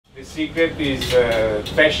The secret is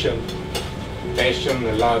passion,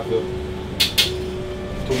 and love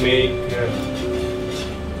to make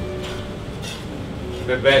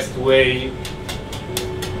the best way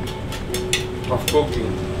of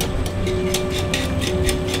cooking.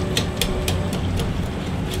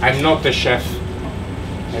 I'm not a chef.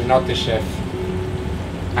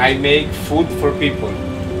 I make food for people,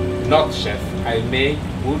 not chef. I make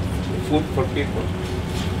food for people.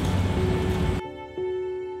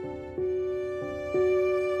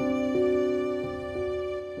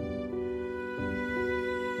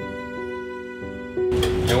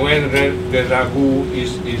 And when the ragu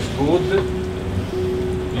is good,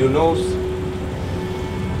 you know.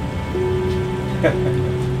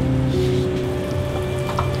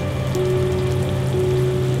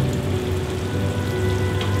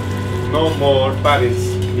 No more parents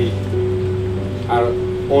are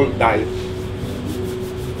all died.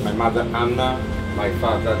 My mother Anna, my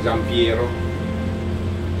father Giampiero.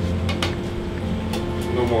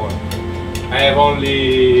 No more. I have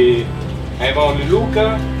only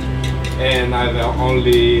Luca, and I have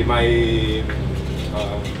only my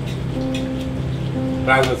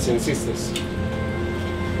brothers and sisters.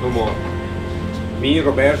 No more. Me,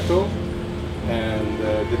 Roberto, and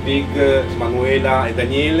the big Manuela and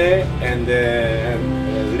Daniele, and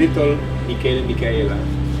little Michaela,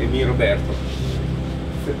 and me, Roberto.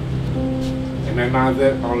 And my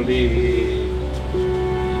mother only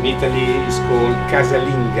in Italy is called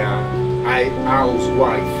casalinga,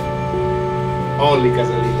 housewife. Only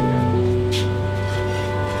casalinga.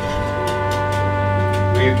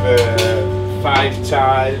 With 5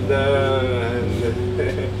 children,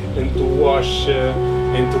 and to wash,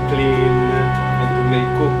 and to clean, and to make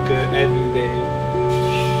cook every day.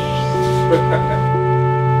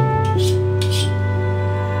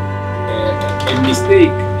 And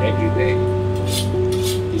mistake every day.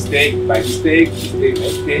 Mistake by mistake,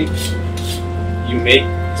 you make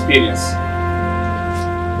experience.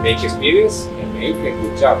 Make experience and make a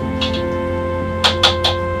good job.